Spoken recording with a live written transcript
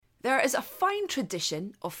There is a fine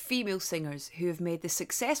tradition of female singers who have made the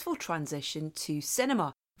successful transition to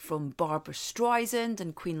cinema, from Barbra Streisand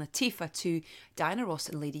and Queen Latifah to Diana Ross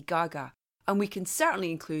and Lady Gaga, and we can certainly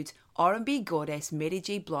include R&B goddess Mary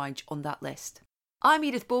J. Blige on that list. I'm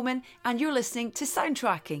Edith Bowman, and you're listening to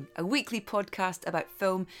Soundtracking, a weekly podcast about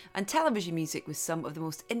film and television music with some of the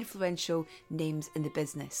most influential names in the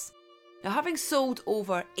business. Now, having sold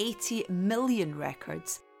over 80 million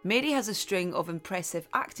records, Mary has a string of impressive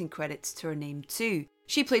acting credits to her name too.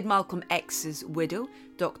 She played Malcolm X's widow,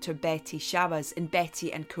 Dr. Betty Shabazz in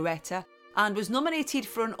Betty and Coretta, and was nominated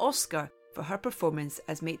for an Oscar for her performance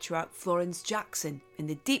as matriarch Florence Jackson in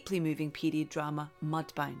the deeply moving period drama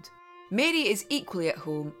Mudbound. Mary is equally at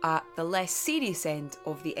home at the less serious end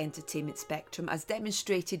of the entertainment spectrum, as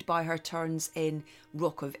demonstrated by her turns in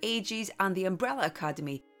Rock of Ages and The Umbrella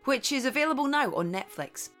Academy, which is available now on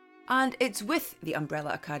Netflix. And it's with The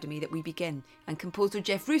Umbrella Academy that we begin, and composer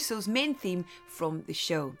Jeff Russo's main theme from the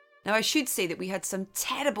show. Now, I should say that we had some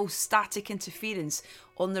terrible static interference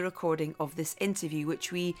on the recording of this interview,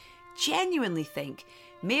 which we genuinely think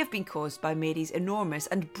may have been caused by Mary's enormous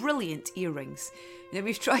and brilliant earrings. Now,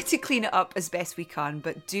 we've tried to clean it up as best we can,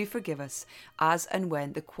 but do forgive us as and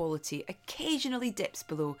when the quality occasionally dips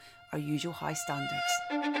below our usual high standards.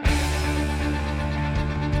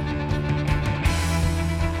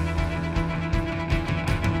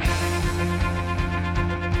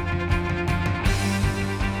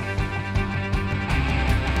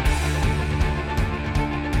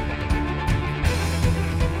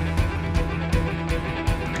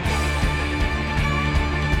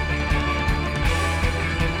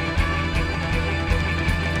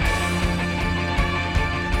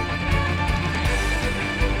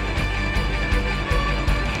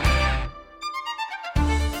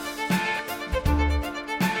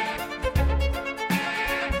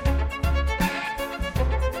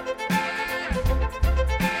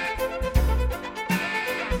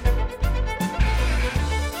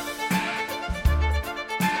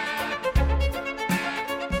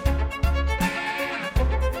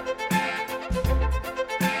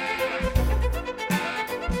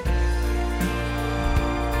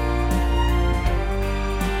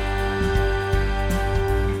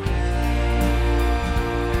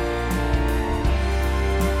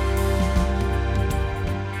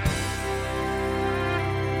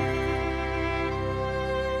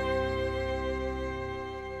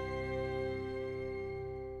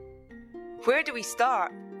 Where do we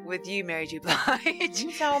start with you, Mary J. Blige?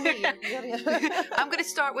 You tell me. I'm going to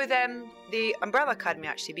start with the Umbrella Academy,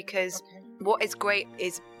 actually, because what is great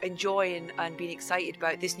is enjoying and being excited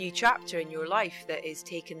about this new chapter in your life that is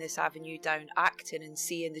taking this avenue down acting, and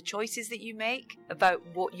seeing the choices that you make about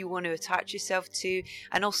what you want to attach yourself to,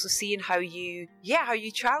 and also seeing how you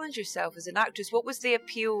challenge yourself as an actress. What was the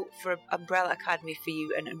appeal for Umbrella Academy for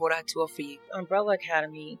you, and what it had to offer you? Umbrella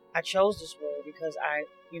Academy, I chose this role because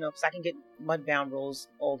because I can get mudbound roles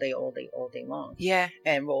all day long. Yeah.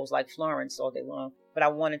 And roles like Florence all day long. But I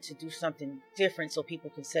wanted to do something different so people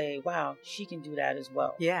could say, wow, she can do that as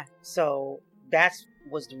well. Yeah. So that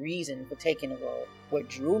was the reason for taking the role. What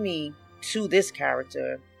drew me to this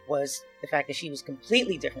character was the fact that she was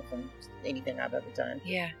completely different from anything I've ever done.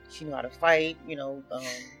 Yeah. She knew how to fight,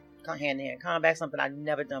 hand-to-hand combat, something I'd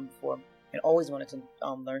never done before. And always wanted to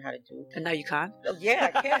learn how to do. And now you can? Oh,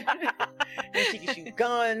 yeah, I can. And she can shoot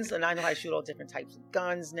guns, and I know how to shoot all different types of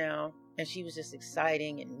guns now. And she was just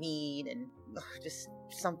exciting and mean, and just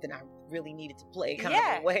something I really needed to play kind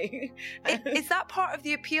of a way. Is that part of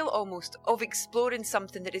the appeal almost of exploring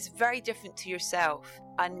something that is very different to yourself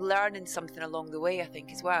and learning something along the way, I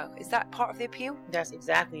think, as well? Is that part of the appeal? That's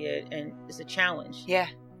exactly it. And it's a challenge. Yeah.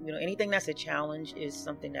 Anything that's a challenge is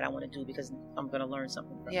something that I want to do because I'm going to learn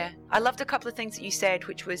something from it. I loved a couple of things that you said,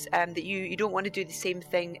 which was that you don't want to do the same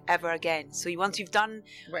thing ever again. So once you've done,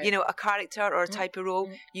 a character or a type of role,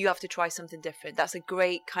 you have to try something different. That's a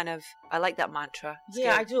great I like that mantra. It's good.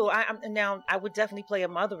 I do. I would definitely play a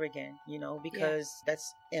mother again, because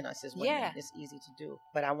that's in us as women. Yeah. It's easy to do.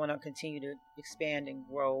 But I want to continue to expand and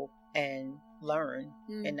grow and learn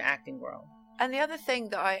in the acting world. And the other thing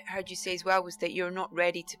that I heard you say as well was that you're not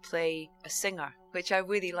ready to play a singer, which I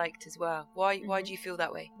really liked as well. Why do you feel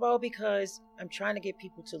that way? Well, because I'm trying to get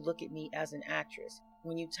people to look at me as an actress.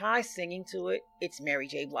 When you tie singing to it, it's Mary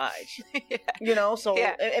J. Blige.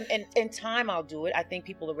 In time I'll do it. I think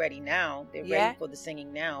people are ready now. They're ready for the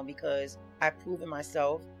singing now because I've proven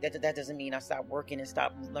myself. That doesn't mean I stop working and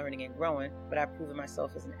stop learning and growing, but I've proven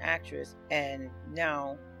myself as an actress. And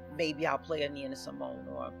now maybe I'll play a Nina Simone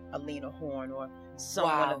or a Lena Horne or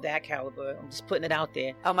someone of that caliber. I'm just putting it out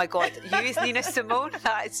there. Oh my God, you as Nina Simone?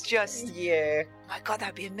 That is just... Yeah. My God,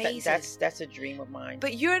 that'd be amazing. That's a dream of mine.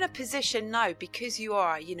 But you're in a position now, because you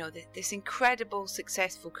are, this incredible,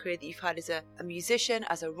 successful career that you've had as a musician,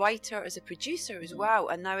 as a writer, as a producer as well,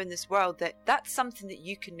 and now in this world, that's something that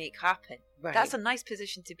you can make happen. Right. That's a nice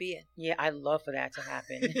position to be in. Yeah, I love for that to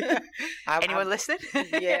happen. Anyone listening?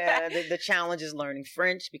 Yeah, the challenge is learning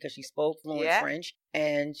French, because she spoke fluent French,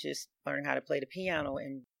 and just learning how to play the piano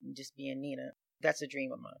and just being Nina. That's a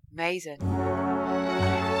dream of mine. Amazing.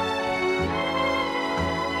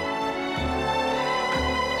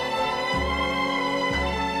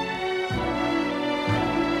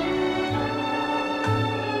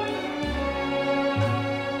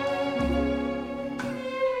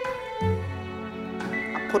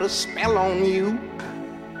 Put a spell on you.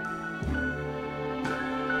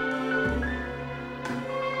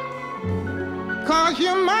 Cause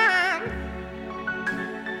you're mine.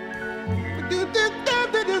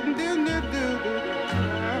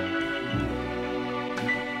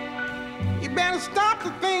 You better stop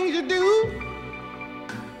the things you do.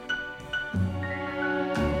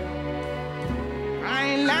 I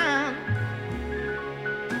ain't lying.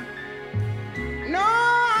 No,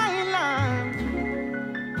 I ain't lying.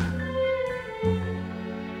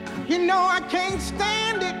 You know I can't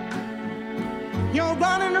stand it. You're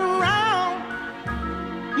running around.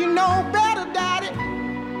 You know better, Daddy.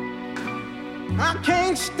 I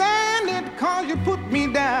can't stand it 'cause you put me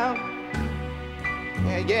down.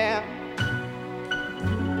 Yeah.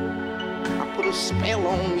 I put a spell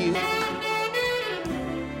on you.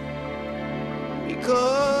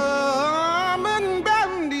 Because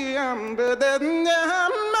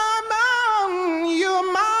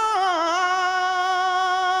you're mine.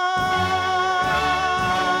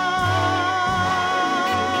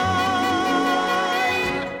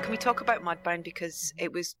 Talk about Mudbound, because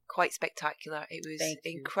it was quite spectacular. It was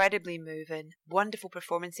incredibly moving, wonderful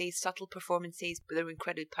performances, subtle performances, but they were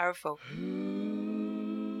incredibly powerful.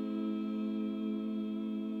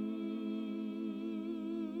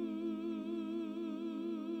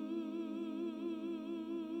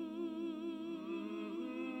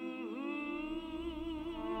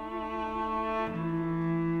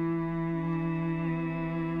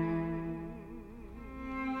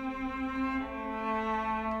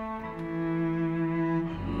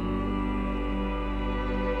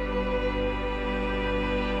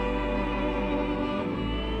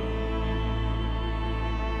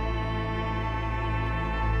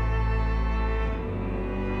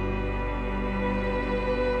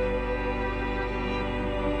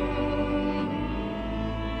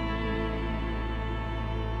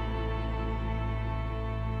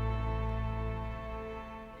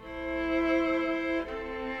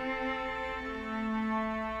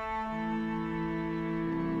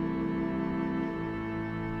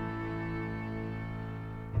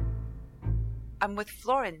 And with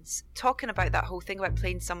Florence, talking about that whole thing about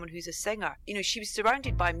playing someone who's a singer, she was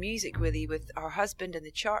surrounded by music really with her husband and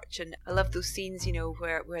the church. And I love those scenes,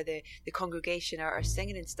 where the congregation are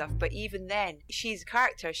singing and stuff. But even then, she's a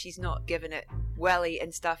character. She's not giving it welly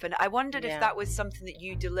and stuff. And I wondered if that was something that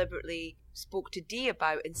you deliberately spoke to Dee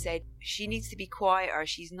about and said she needs to be quieter.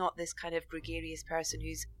 She's not this kind of gregarious person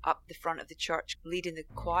who's up the front of the church leading the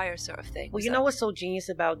choir sort of thing. Well, you know what's so genius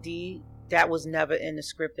about Dee? That was never in the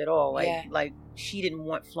script at all. Like she didn't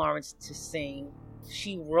want Florence to sing.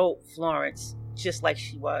 She wrote Florence just like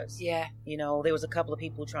she was. Yeah. There was a couple of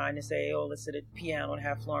people trying to say, oh, let's sit at the piano and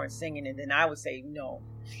have Florence singing. And then I would say, no,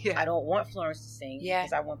 I don't want Florence to sing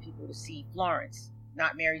because I want people to see Florence.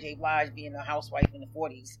 Not Mary J. Blige being a housewife in the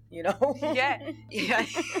 40s, Yeah.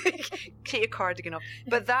 Get your cardigan off.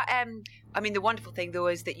 But that, the wonderful thing though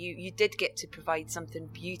is that you did get to provide something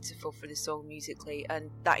beautiful for the song musically, and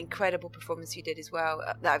that incredible performance you did as well.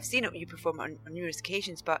 That I've seen it you perform on numerous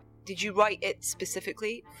occasions, but did you write it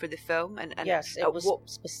specifically for the film? And yes, it was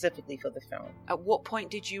specifically for the film. At what point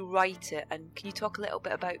did you write it, and can you talk a little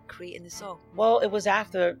bit about creating the song? Well, it was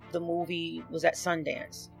after the movie was at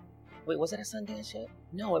Sundance. Wait, was it a Sundance yet?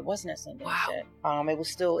 No, it wasn't at Sundance yet. It was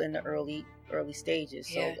still in the early stages.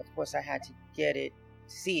 So, of course, I had to get it,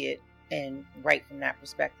 see it, and write from that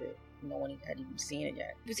perspective. No one had even seen it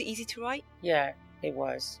yet. Was it easy to write? Yeah, it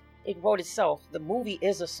was. It wrote itself. The movie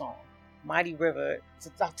is a song. Mighty River, it's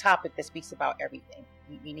a topic that speaks about everything.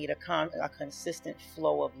 We need a consistent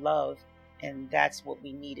flow of love, and that's what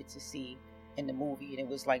we needed to see in the movie. And it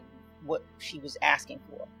was like what she was asking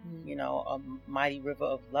for, a mighty river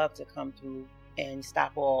of love to come through and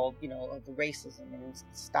stop all, of the racism and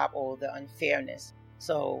stop all the unfairness.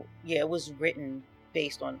 So, yeah, it was written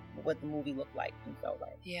based on what the movie looked like and felt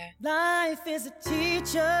like. Yeah. Life is a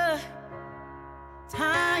teacher,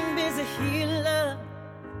 time is a healer,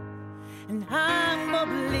 and I'm a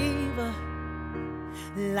believer,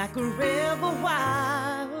 like a river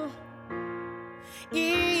wild.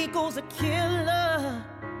 Ego's a killer,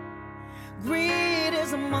 greed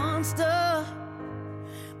is a monster,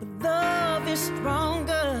 but love is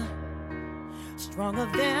stronger, stronger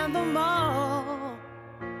than them all.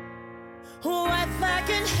 White flag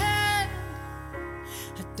in hand,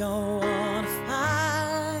 I don't wanna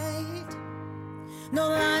fight. No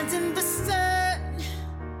lines in the sun,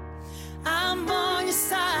 I'm on your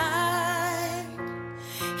side.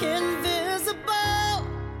 Invisible,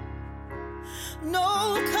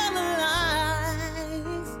 no color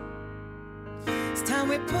lines. It's time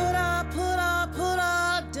we put our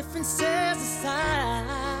differences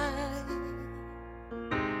aside.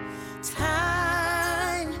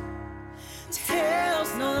 Time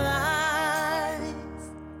tells no lies.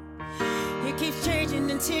 It keeps changing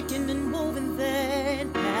and ticking and moving,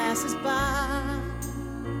 then passes by.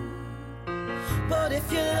 But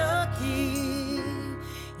if you're lucky,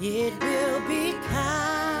 it will be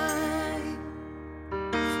kind,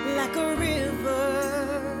 like a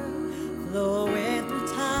river flowing through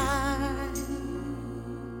time.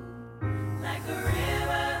 Like a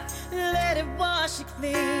river, let it wash you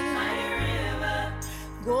clean. Like a river,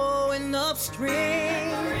 going upstream.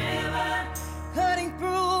 Like a river, cutting through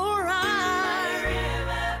rhyme. Like a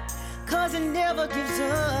river, 'cause it never gives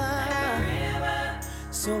up. Like a river,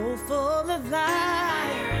 so full of life.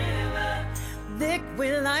 Like a river,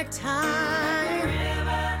 liquid like time. Like a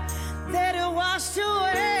river, let it wash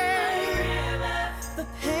away. Like a river, the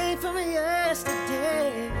pain from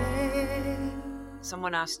yesterday.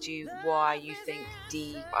 Someone asked you why you think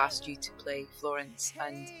Dee asked you to play Florence,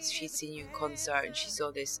 and she'd seen you in concert and she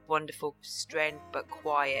saw this wonderful strength but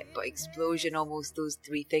quiet but explosion, almost those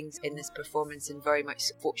three things in this performance, and very much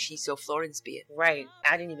what she saw Florence being. Right.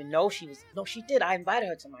 I didn't even know she was. No, she did. I invited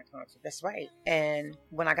her to my concert. That's right. And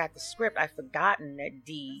when I got the script, I'd forgotten that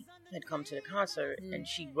Dee had come to the concert, and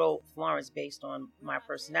she wrote Florence based on my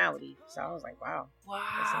personality. So I was like, wow.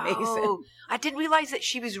 That's amazing. I didn't realize that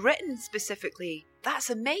she was written specifically. That's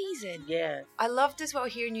amazing. Yeah. I loved as well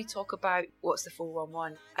hearing you talk about What's the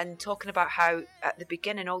 411 and talking about how at the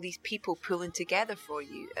beginning all these people pulling together for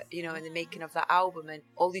you, you know, in the making of that album, and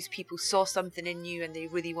all these people saw something in you and they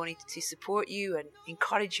really wanted to support you and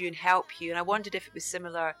encourage you and help you. And I wondered if it was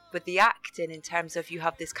similar with the acting, in terms of you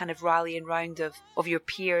have this kind of rallying round of your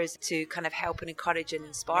peers to kind of help and encourage and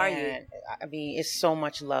inspire you. I mean, it's so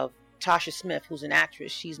much love. Tasha Smith, who's an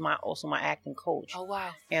actress, she's also my acting coach. Oh,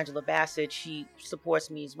 wow. Angela Bassett, she supports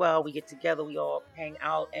me as well. We get together, we all hang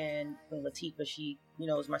out. And Queen Latifah, she,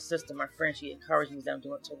 is my sister, my friend. She encouraged me. I'm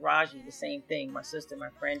doing Taraji, the same thing, my sister, my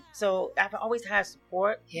friend. So I've always had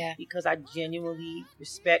support, because I genuinely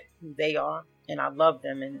respect who they are. And I love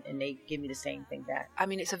them, and they give me the same thing back. I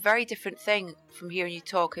mean, it's a very different thing from hearing you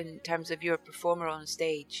talk in terms of you're a performer on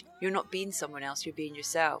stage. You're not being someone else, you're being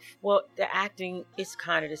yourself. Well, the acting is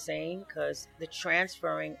kind of the same, because the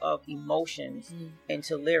transferring of emotions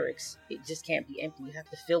into lyrics, it just can't be empty. You have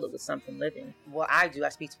to fill it with something living. What I do, I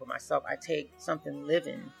speak for myself, I take something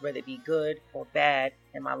living, whether it be good or bad,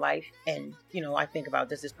 in my life, and I think about,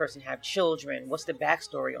 does this person have children? What's the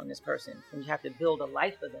backstory on this person? And you have to build a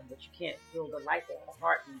life for them, but you can't build a life without a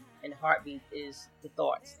heartbeat. And the heartbeat is the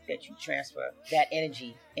thoughts that you transfer that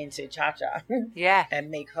energy into Cha-Cha. Yeah.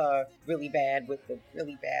 And make her really bad with the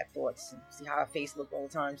really bad thoughts. And see how her face look all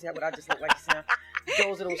the time? See what I just look like?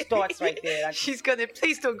 Those are those thoughts right there. She's gonna,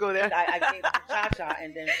 please don't go there. I gave it to Cha-Cha,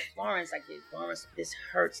 and then Florence, I gave Florence, this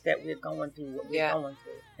hurts that we're going through what we're going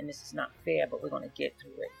through. And this is not fair, but we're going to get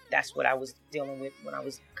through it. That's what I was dealing with when I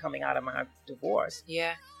was coming out of my divorce.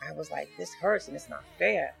 Yeah. I was like, this hurts and it's not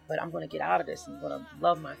fair, but I'm going to get out of this. I'm going to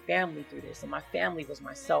love my family through this. And my family was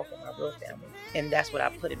myself and my real family. And that's what I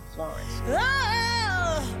put in Florence. River.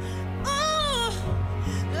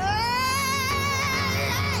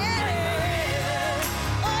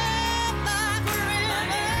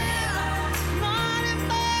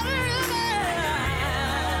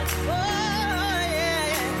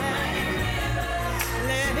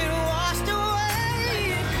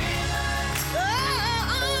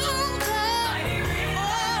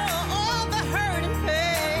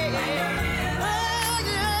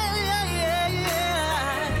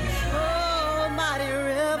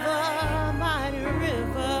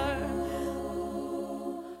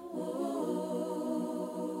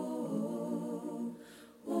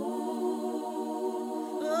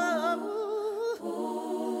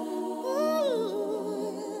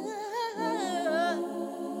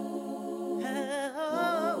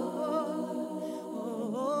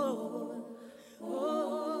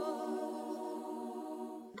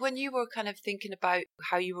 when you were kind of thinking about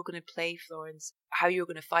how you were going to play Florence, how you were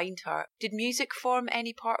going to find her, did music form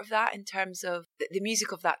any part of that in terms of the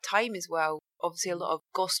music of that time as well? Obviously a lot of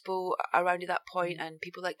gospel around at that point, and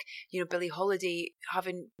people like, Billie Holiday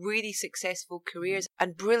having really successful careers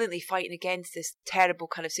and brilliantly fighting against this terrible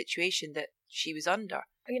kind of situation that she was under.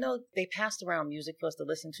 They passed around music for us to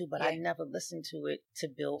listen to, but I never listened to it to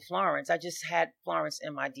build Florence. I just had Florence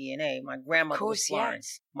in my DNA. My grandmother was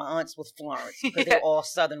Florence. Yeah. My aunts was Florence, because they're all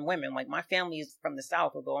Southern women. Like, my family is from the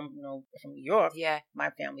South, although I'm from New York. Yeah.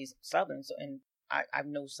 My family's Southern, and I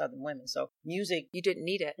know Southern women. So music... You didn't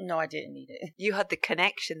need it. No, I didn't need it. You had the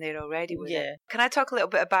connection there already with it. Can I talk a little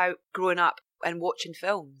bit about growing up and watching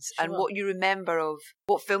films, and what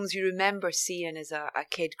films you remember seeing as a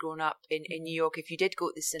kid growing up in New York, if you did go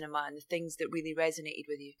to the cinema, and the things that really resonated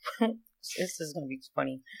with you? This is going to be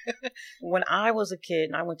funny. When I was a kid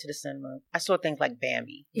and I went to the cinema, I saw things like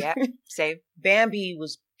Bambi. Yeah, same. Bambi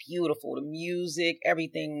was beautiful. The music,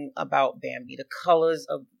 everything about Bambi, the colors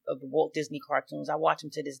of the Walt Disney cartoons. I watch them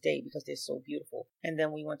to this day because they're so beautiful. And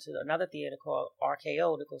then we went to another theater called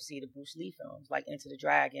RKO to go see the Bruce Lee films, like Into the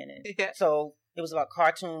Dragon. And so it was about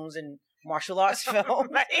cartoons and martial arts films.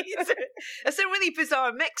 Right. It's a really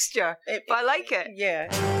bizarre mixture, but I like it. Yeah.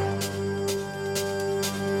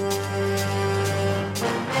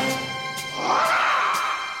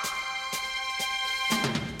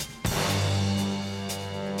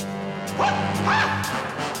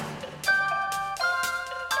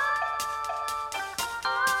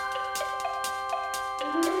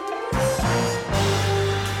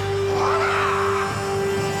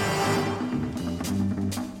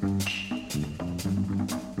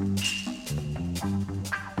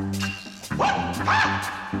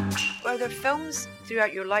 Are there films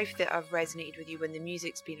throughout your life that have resonated with you when the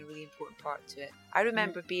music's been a really important part to it? I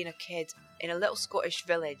remember being a kid in a little Scottish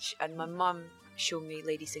village, and my mum showed me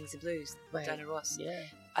Lady Sings the Blues, Diana Ross. Yeah.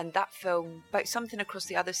 And that film, about something across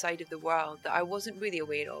the other side of the world that I wasn't really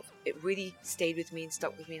aware of, it really stayed with me and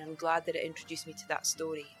stuck with me, and I'm glad that it introduced me to that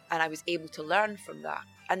story. And I was able to learn from that.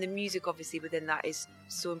 And the music, obviously, within that is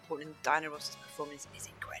so important. Diana Ross's performance is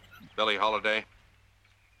incredible. Billie Holiday?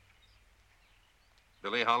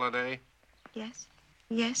 Billie Holiday? Yes.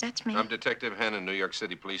 Yes, that's me. I'm Detective Henn, New York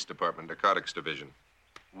City Police Department, Narcotics Division.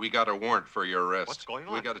 We got a warrant for your arrest. What's going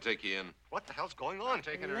on? We got to take you in. What the hell's going on?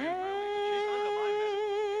 Taking her in. She's under my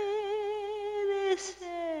Lady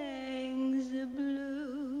sings the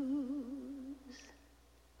blues.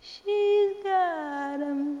 She's got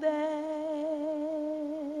 'em bad.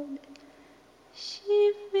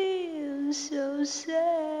 She feels so sad.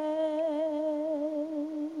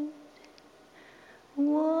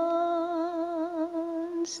 Wants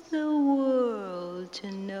the world to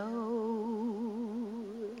know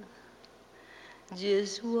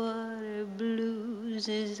just what her blues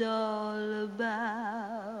is all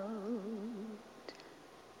about.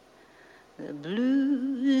 The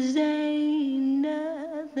blues ain't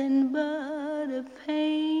nothing but a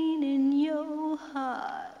pain in your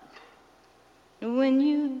heart when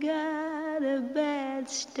you got a bad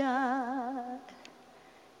start.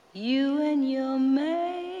 You and your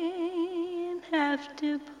man have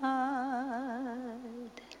to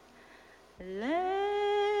part. Lady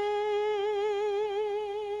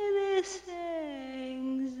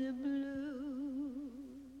sings the blues.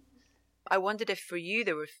 I wondered if for you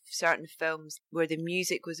there were certain films where the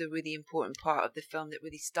music was a really important part of the film that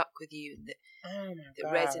really stuck with you and that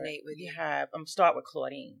resonate with you. Yeah, start with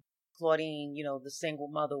Claudine. Claudine, the single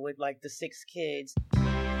mother with like the 6 kids.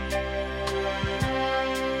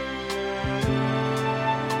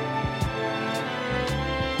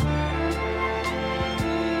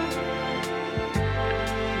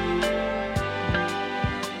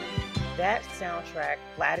 That soundtrack,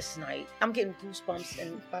 Gladys Knight, I'm getting goosebumps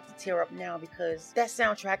and about to tear up now because that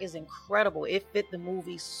soundtrack is incredible. It fit the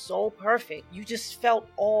movie so perfect. You just felt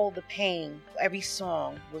all the pain. Every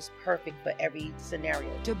song was perfect for every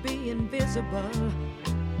scenario. To be invisible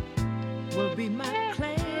will be my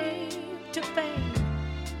claim to fame.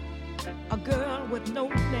 A girl with no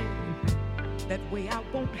name. That way I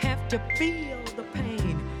won't have to feel the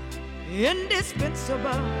pain.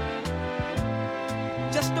 Indispensable.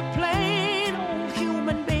 Just a plain old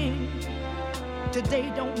human being.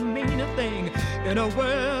 Today don't mean a thing in a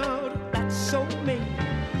world that's so mean.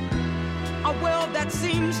 A world that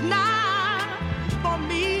seems not for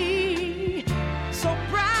me. So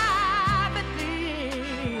privately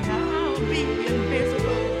I'll be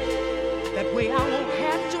invisible. That way I won't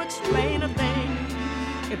have to explain a thing,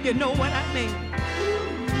 if you know what I mean.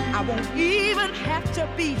 I won't even have to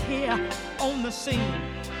be here on the scene.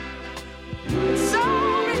 It's so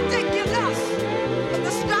ridiculous, but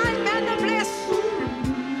the style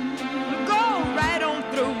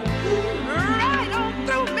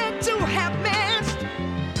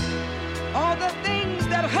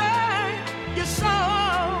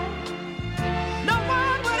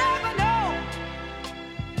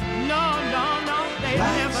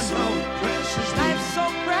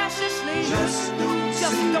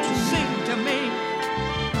just don't seem to me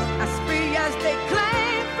as free as they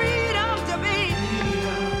claim freedom to be.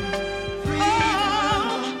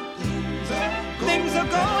 Oh, things are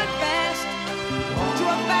going fast to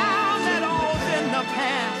a vow that all's in the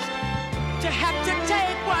past. To have to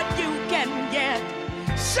take what you can get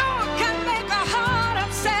sure can make a heart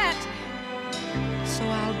upset. So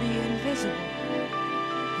I'll be invisible,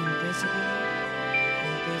 invisible,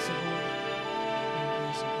 invisible, invisible,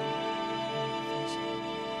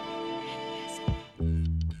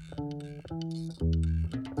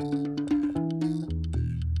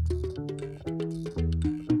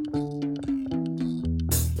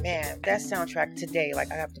 Man, that soundtrack today,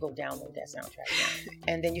 like I have to go download that soundtrack now.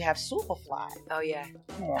 And then you have Superfly. Oh, yeah.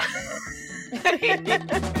 Come on, man.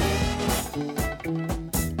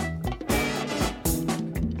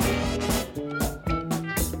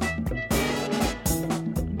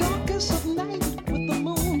 darkest of night with the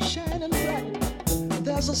moon shining bright.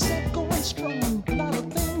 There's a set going strong, a lot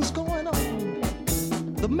of things going on.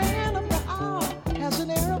 The man of the hour has an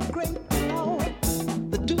air of great power.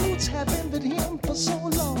 The dudes have envied him for so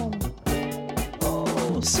long.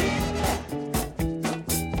 Oh, see.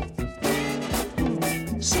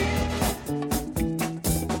 See.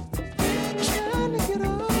 Trying to get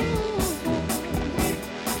over.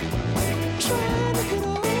 Trying to get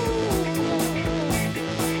over.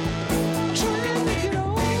 Trying to get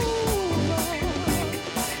over.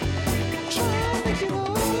 Trying to get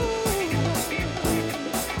over.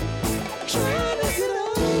 Trying to get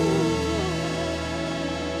over.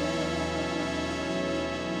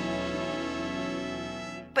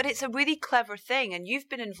 But it's a really clever thing, and you've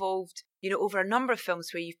been involved, over a number of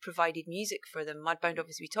films where you've provided music for them. Mudbound,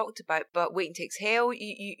 obviously, we talked about, but Waiting to Exhale,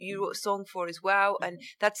 you wrote a song for as well, and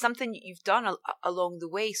that's something you've done along the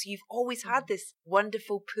way. So you've always had this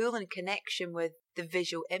wonderful pull and connection with the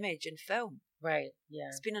visual image and film. Right, yeah.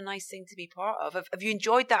 It's been a nice thing to be part of. Have you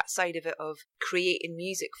enjoyed that side of it, of creating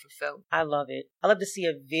music for film? I love it. I love to see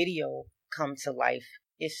a video come to life.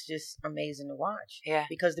 It's just amazing to watch. Yeah.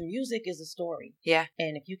 Because the music is a story. Yeah.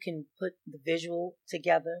 And if you can put the visual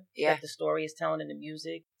together that the story is telling in the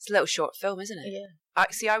music. It's a little short film, isn't it? Yeah.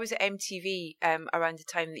 See, I was at MTV around the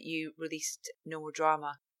time that you released No More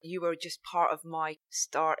Drama. You were just part of my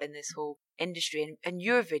start in this whole industry, and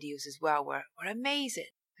your videos as well were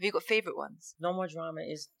amazing. Have you got favourite ones? No More Drama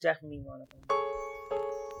is definitely one of them.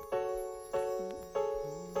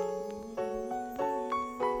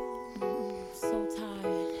 So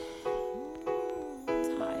tired.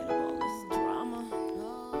 Tired of all this drama.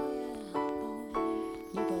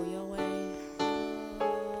 You go your way.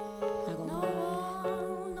 I go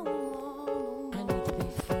mine. I need to be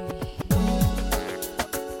free.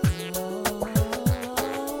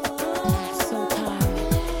 So tired.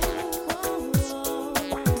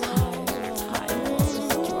 Tired of all this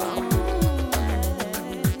drama.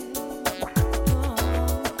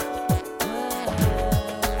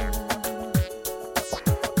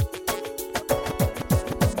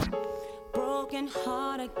 Broken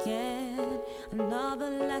heart again, another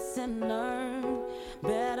lesson learned.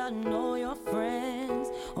 Better know your friends,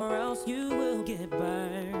 or else you will get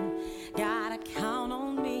burned. Gotta count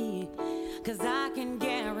on me, 'cause I can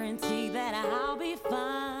guarantee that I'll be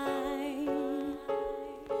fine.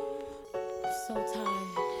 So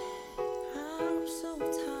tired. I'm so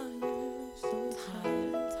tired. So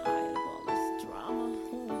tired. Tired of all this drama.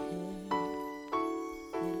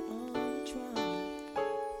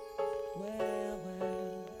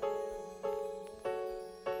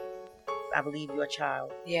 I Believe You're a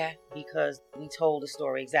Child. Yeah. Because we told the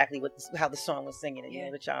story exactly how the song was singing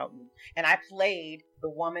it, the child. And I played the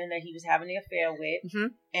woman that he was having the affair with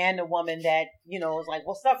and the woman that, was like,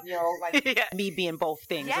 what's up, like me being both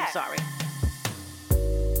things. Yeah. I'm sorry.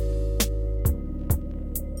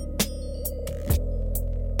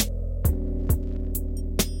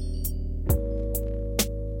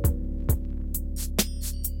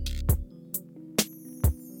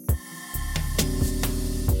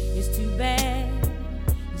 It's too bad,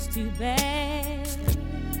 it's too bad,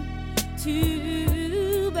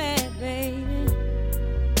 too bad, baby.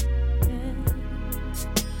 Yeah.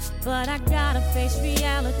 But I gotta face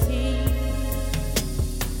reality.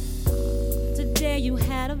 Today you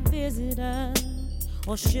had a visitor,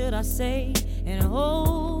 or should I say, an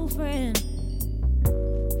old friend.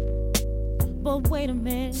 But wait a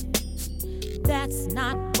minute, that's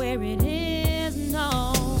not where it is,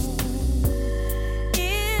 no.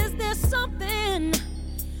 Something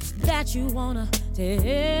that you wanna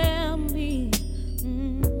tell me,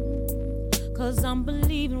 'cause I'm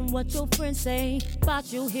believing what your friends say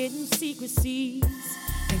about your hidden secrecies.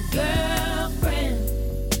 And girlfriend,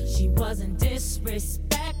 she wasn't disrespectful,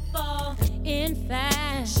 respectful. In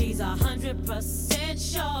fact, she's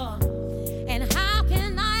 100% sure. And how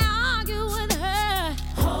can I argue with her?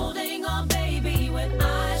 Holding on, baby, with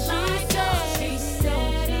eyes like yours. She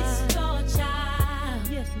said it's your child.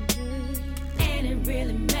 Yes, it did. And it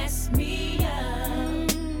really messed me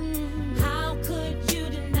up. How could you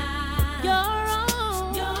deny your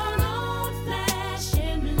own flesh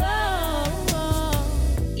and blood?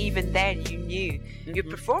 Even then, you knew. You're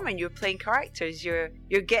performing, you're playing characters, you're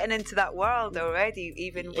getting into that world already,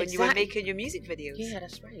 even when you were making your music videos. Yeah,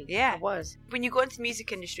 that's right. Yeah. I was. When you go into the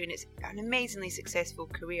music industry, and it's an amazingly successful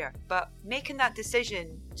career, but making that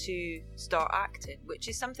decision to start acting, which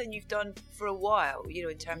is something you've done for a while, you know,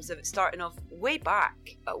 in terms of it starting off way back,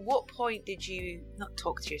 at what point did you not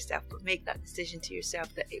talk to yourself, but make that decision to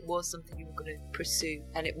yourself that it was something you were going to pursue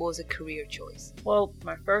and it was a career choice? Well,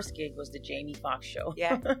 my first gig was the Jamie Foxx show.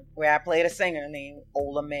 Yeah. Where I played a singer named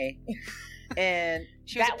Ola May. And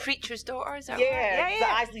she was a preacher's daughter, is that right? Yeah.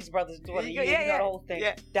 The Isley's brother's daughter. You know the whole thing.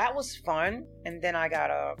 Yeah. That was fun. And then I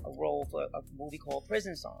got a role for a movie called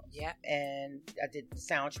Prison Songs. Yeah. And I did the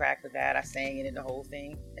soundtrack for that. I sang in it, the whole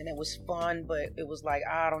thing. And it was fun, but it was like,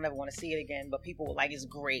 I don't ever want to see it again. But people were like, it's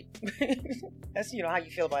great. That's, you know, how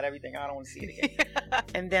you feel about everything. I don't want to see it again.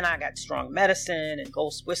 And then I got Strong Medicine and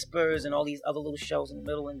Ghost Whispers and all these other little shows in the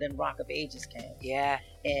middle. And then Rock of Ages came. Yeah.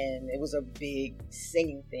 And it was a big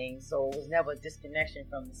singing thing. So it was never a disconnection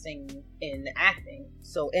from the singing and the acting.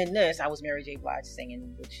 So in this, I was Mary J. Blige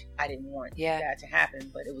singing, which I didn't want that to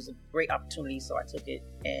happen, but it was a great opportunity, so I took it,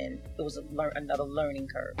 and it was another learning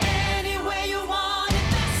curve. Any way you want it,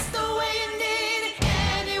 that's the way you need it.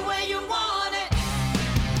 Any way you want it.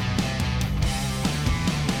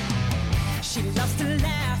 She loves to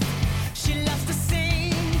laugh, she loves to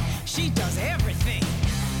sing, she does everything.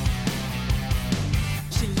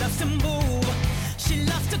 She loves to move, she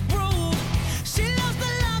loves to groove, she loves the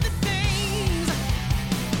lovely things.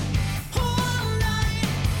 All night,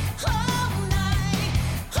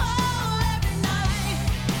 every night.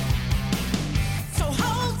 So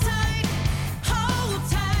hold tight,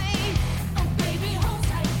 oh baby, hold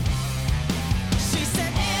tight. She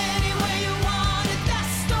said, any way you want it,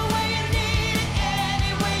 that's the way you need it.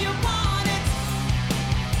 Any way you want it.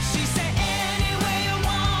 She said, any way you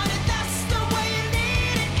want it, that's the way you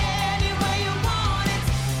need it. Any way you want it.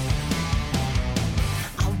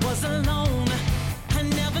 I was alone, I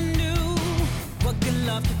never knew what good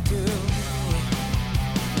love could do.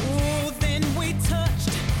 Ooh, then we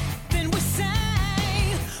touched, then we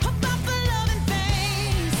sang about the loving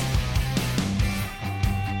things.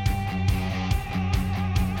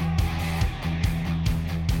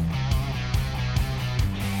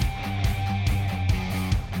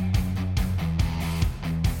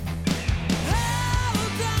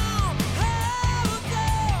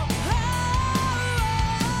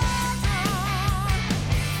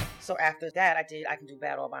 So after that, I Can Do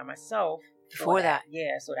Bad All By Myself. Before that.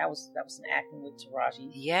 Yeah, so that was some acting with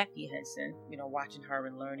Taraji P. Henson, you know, watching her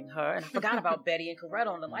and learning her. And I forgot about Betty and Coretta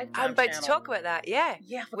on the Lifetime I'm about channel. to talk about that, yeah.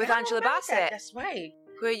 Yeah, with Angela Bassett. That's right.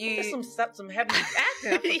 Where you There's some heavy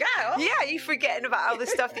acting. I forgot. Yeah, you forgetting about all the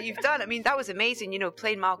stuff that you've done. I mean, that was amazing, you know,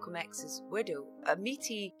 playing Malcolm X's widow. A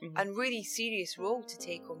meaty and really serious role to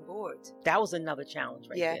take on board. That was another challenge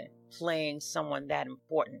there. Playing someone that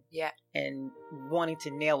important. Yeah. And wanting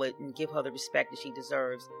to nail it and give her the respect that she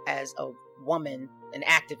deserves as a woman, an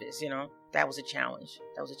activist, you know. That was a challenge.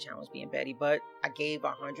 That was a challenge being Betty. But I gave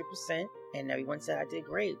 100%, and everyone said I did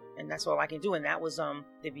great. And that's all I can do. And that was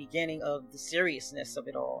the beginning of the seriousness of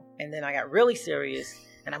it all. And then I got really serious,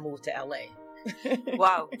 and I moved to LA.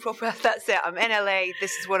 Wow, proper. That's it. I'm in LA.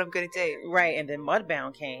 This is what I'm going to do. Right. And then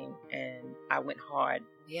Mudbound came, and I went hard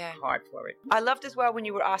for it. I loved as well when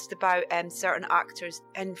you were asked about certain actors,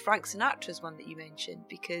 and Frank Sinatra's one that you mentioned,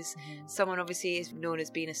 because someone obviously is known as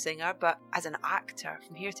being a singer, but as an actor,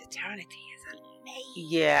 From Here to Eternity is amazing.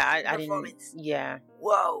 Yeah, I performance. didn't. Yeah.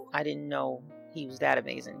 Whoa. I didn't know he was that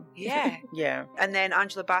amazing. Yeah. Yeah. And then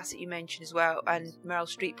Angela Bassett you mentioned as well, and Meryl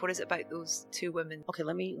Streep. What is it about those two women? Okay,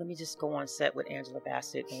 let me just go on set with Angela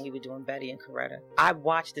Bassett when we were doing Betty and Coretta. I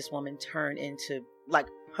watched this woman turn into, like,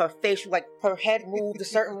 her facial, like, her head moved a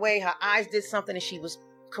certain way, her eyes did something, and she was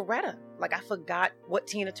Coretta. Like, I forgot what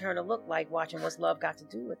Tina Turner looked like watching What's Love Got to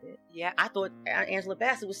Do with It. Yeah. I thought Angela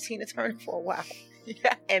Bassett was Tina Turner for a while.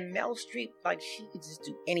 Yeah. And Meryl Streep, like, she could just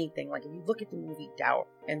do anything. Like, if you look at the movie Doubt,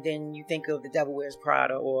 and then you think of The Devil Wears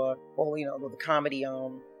Prada, or you know, the comedy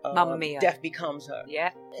Mamma Mia, Death Becomes Her.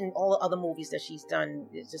 Yeah. And all the other movies that she's done,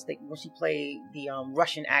 it's just like when she played the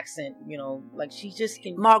Russian accent, you know, like she just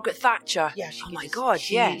can. Margaret Thatcher. Yeah. She oh my God.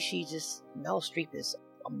 Yeah. She just, Meryl Streep is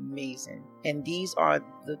amazing. And these are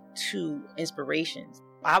the two inspirations.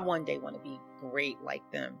 I one day want to be great like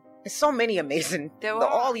them. There's so many amazing.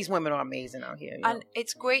 All these women are amazing out here. And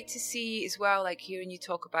it's great to see as well, like hearing you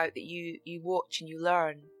talk about that you watch and you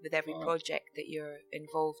learn with every project that you're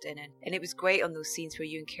involved in. And it was great on those scenes where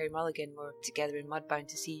you and Kerry Mulligan were together in Mudbound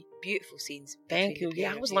to see beautiful scenes. Thank you.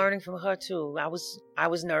 Yeah, I was learning from her too. I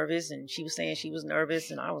was nervous, and she was saying she was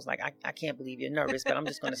nervous, and I was like, I can't believe you're nervous, but I'm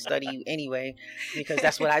just going to study you anyway, because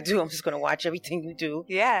that's what I do. I'm just going to watch everything you do.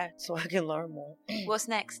 Yeah. So I can learn more. What's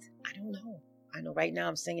next? I don't know. I know right now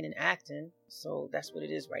I'm singing and acting, so that's what it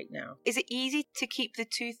is right now. Is it easy to keep the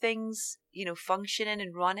two things, functioning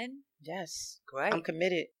and running? Yes. Great. I'm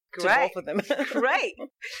committed to both of them. Great.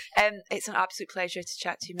 It's an absolute pleasure to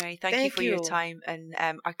chat to you, Mary. Thank you for your time, and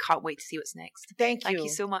I can't wait to see what's next. Thank you. Thank you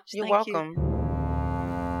so much. You're welcome.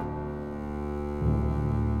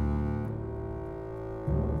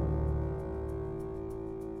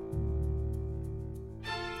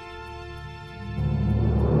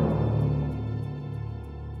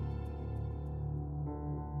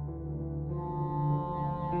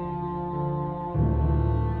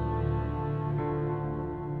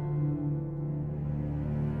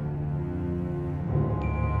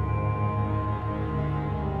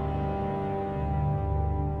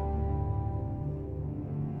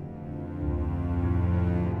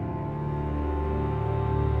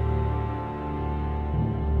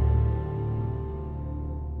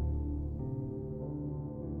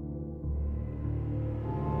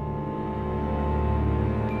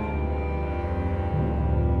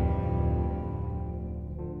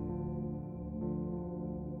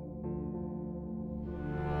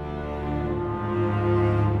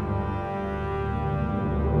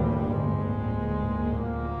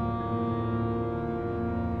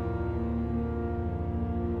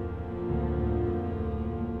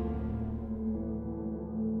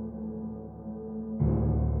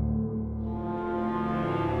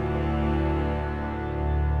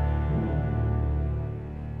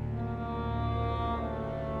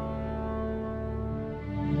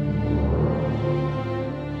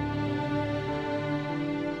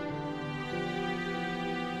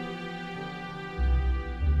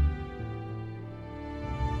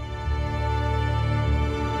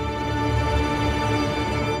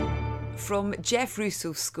 From Jeff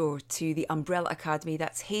Russo's score to the Umbrella Academy,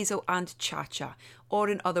 that's Hazel and Cha-Cha. Or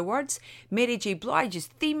in other words, Mary J. Blige's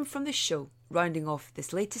theme from the show, rounding off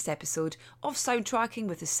this latest episode of Soundtracking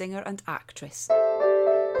with the singer and actress.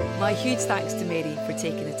 My huge thanks to Mary for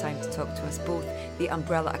taking the time to talk to us both. The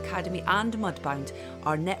Umbrella Academy and Mudbound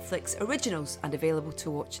are Netflix originals and available to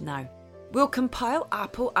watch now. We'll compile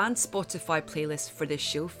Apple and Spotify playlists for this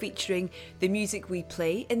show featuring the music we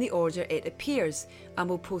play in the order it appears, and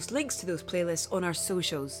we'll post links to those playlists on our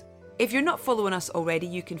socials. If you're not following us already,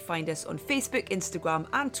 you can find us on Facebook, Instagram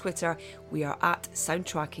and Twitter. We are at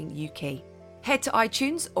Soundtracking UK. Head to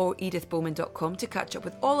iTunes or edithbowman.com to catch up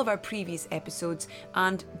with all of our previous episodes,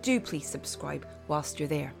 and do please subscribe whilst you're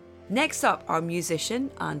there. Next up, our musician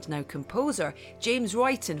and now composer, James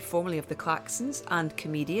Royton, formerly of the Claxons, and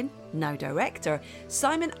comedian, now director,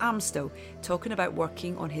 Simon Amstow, talking about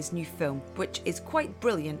working on his new film, which is quite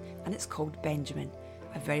brilliant, and it's called Benjamin.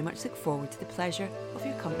 I very much look forward to the pleasure of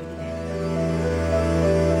your company then.